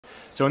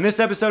So in this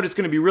episode, it's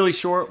going to be really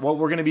short. What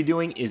we're going to be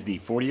doing is the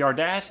 40-yard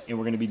dash, and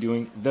we're going to be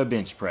doing the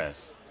bench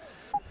press.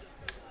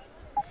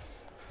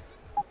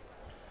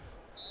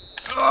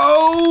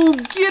 Oh,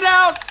 get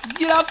out!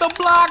 Get out the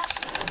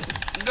blocks!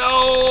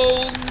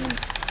 Go!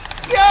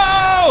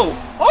 Go!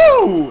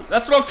 Oh,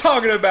 that's what I'm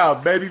talking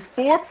about, baby.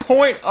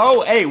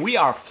 4.0. Hey, we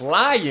are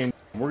flying.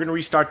 We're going to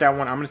restart that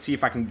one. I'm going to see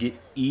if I can get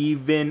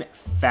even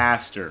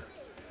faster.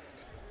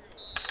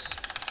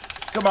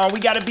 Come on, we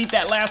got to beat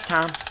that last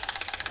time.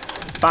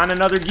 Find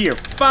another gear.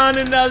 Find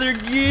another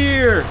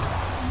gear.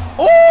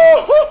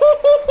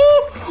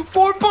 Oh,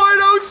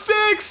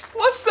 4.06.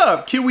 What's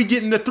up? Can we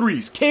get in the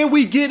threes? Can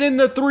we get in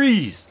the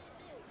threes?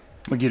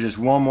 I'm going to give this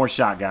one more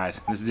shot,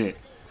 guys. This is it.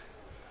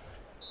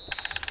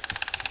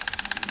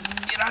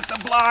 Get out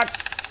the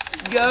blocks.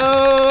 Go.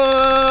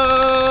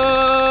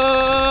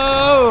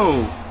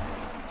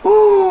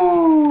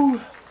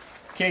 Woo.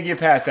 Can't get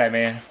past that,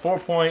 man.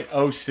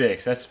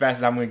 4.06. That's as fast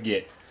as I'm going to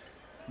get.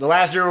 The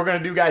last drill we're going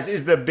to do, guys,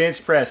 is the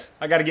bench press.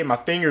 I got to get my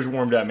fingers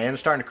warmed up, man. They're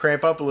starting to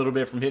cramp up a little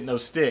bit from hitting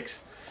those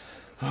sticks.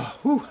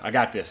 Whew, I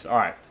got this. All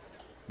right.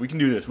 We can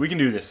do this. We can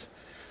do this.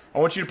 I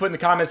want you to put in the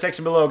comment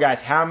section below,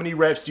 guys, how many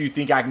reps do you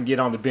think I can get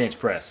on the bench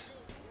press?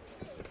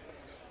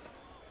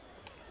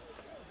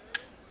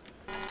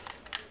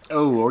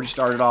 Oh, already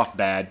started off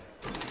bad.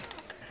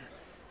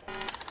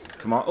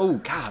 Come on. Oh,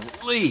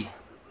 golly.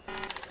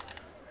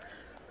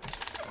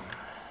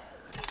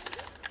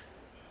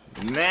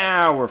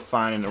 Now we're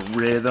finding a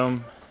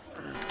rhythm.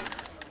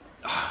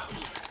 Oh,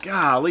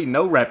 golly,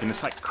 no repping.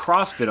 It's like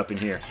CrossFit up in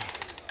here.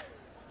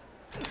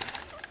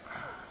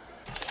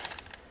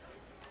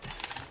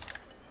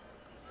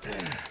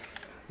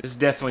 This is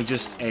definitely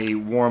just a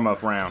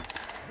warm-up round.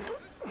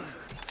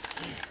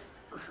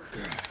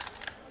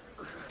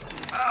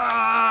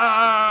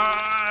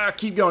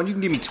 Keep going. You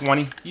can give me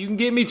 20. You can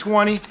give me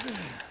 20. You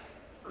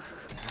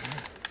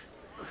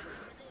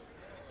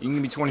can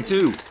give me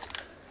 22.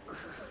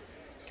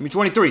 Give me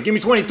 23. Give me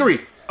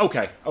 23.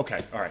 Okay.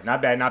 Okay. All right.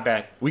 Not bad. Not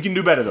bad. We can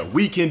do better, though.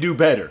 We can do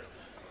better.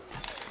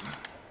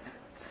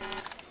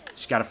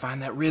 Just got to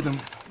find that rhythm.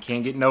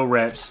 Can't get no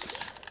reps.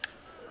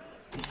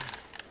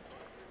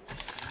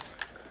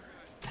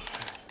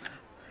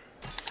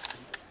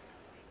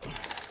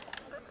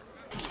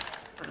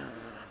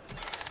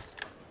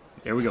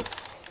 There we go.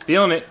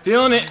 Feeling it.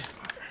 Feeling it.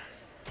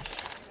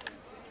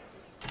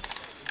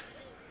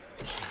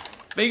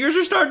 Fingers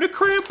are starting to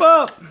cramp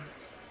up.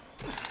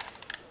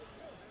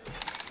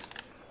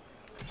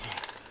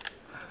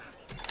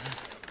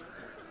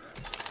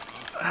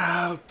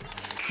 Oh,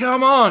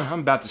 come on. I'm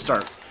about to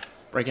start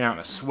breaking out in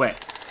a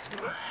sweat.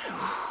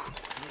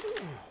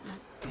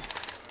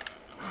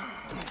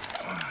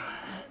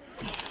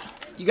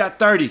 You got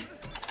 30.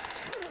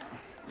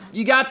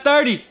 You got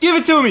 30. Give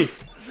it to me.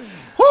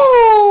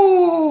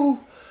 Woo!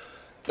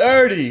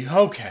 30.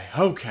 Okay,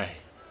 okay.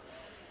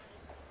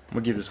 I'm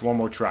going to give this one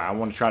more try. I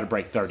want to try to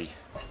break 30.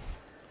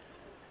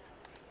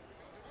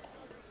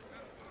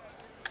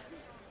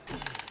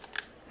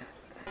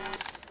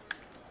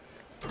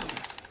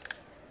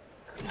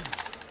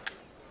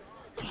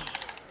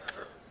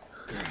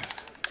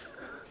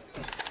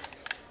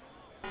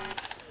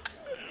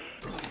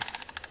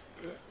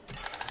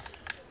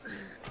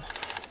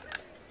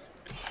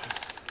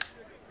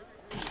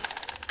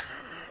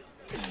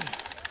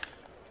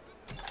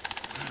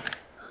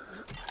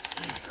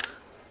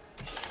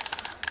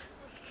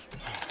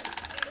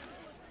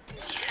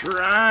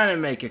 Trying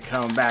to make a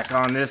comeback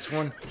on this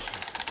one.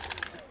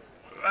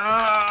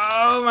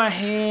 Oh, my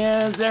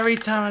hands. Every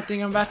time I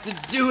think I'm about to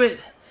do it,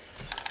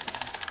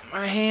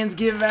 my hands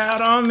give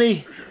out on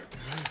me.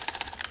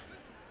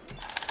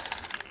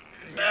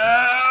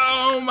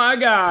 Oh, my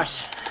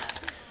gosh.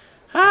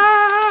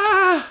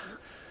 Ah!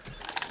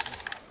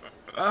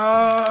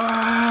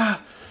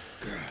 Oh,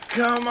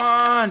 come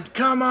on.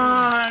 Come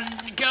on.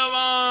 Come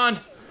on.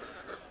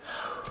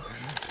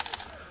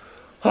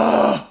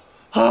 Oh,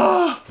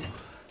 oh.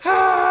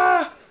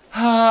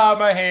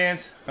 My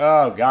hands.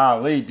 Oh,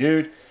 golly,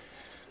 dude.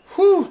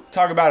 Whew.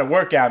 Talk about a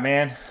workout,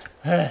 man.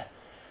 I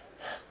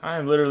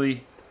am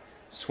literally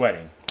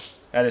sweating.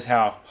 That is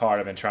how hard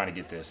I've been trying to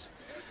get this.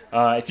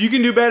 If you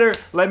can do better,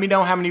 let me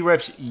know how many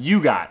reps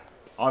you got.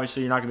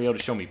 Obviously, you're not going to be able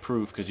to show me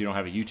proof because you don't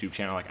have a YouTube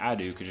channel like I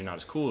do because you're not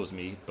as cool as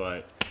me.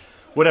 But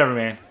whatever,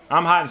 man.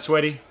 I'm hot and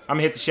sweaty. I'm going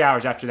to hit the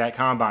showers after that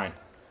combine.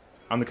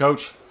 I'm the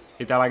coach.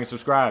 Hit that like and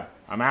subscribe.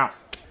 I'm out.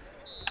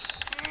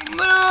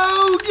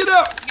 No, get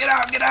out, get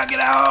out, get out, get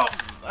out.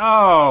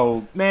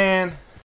 Oh, man.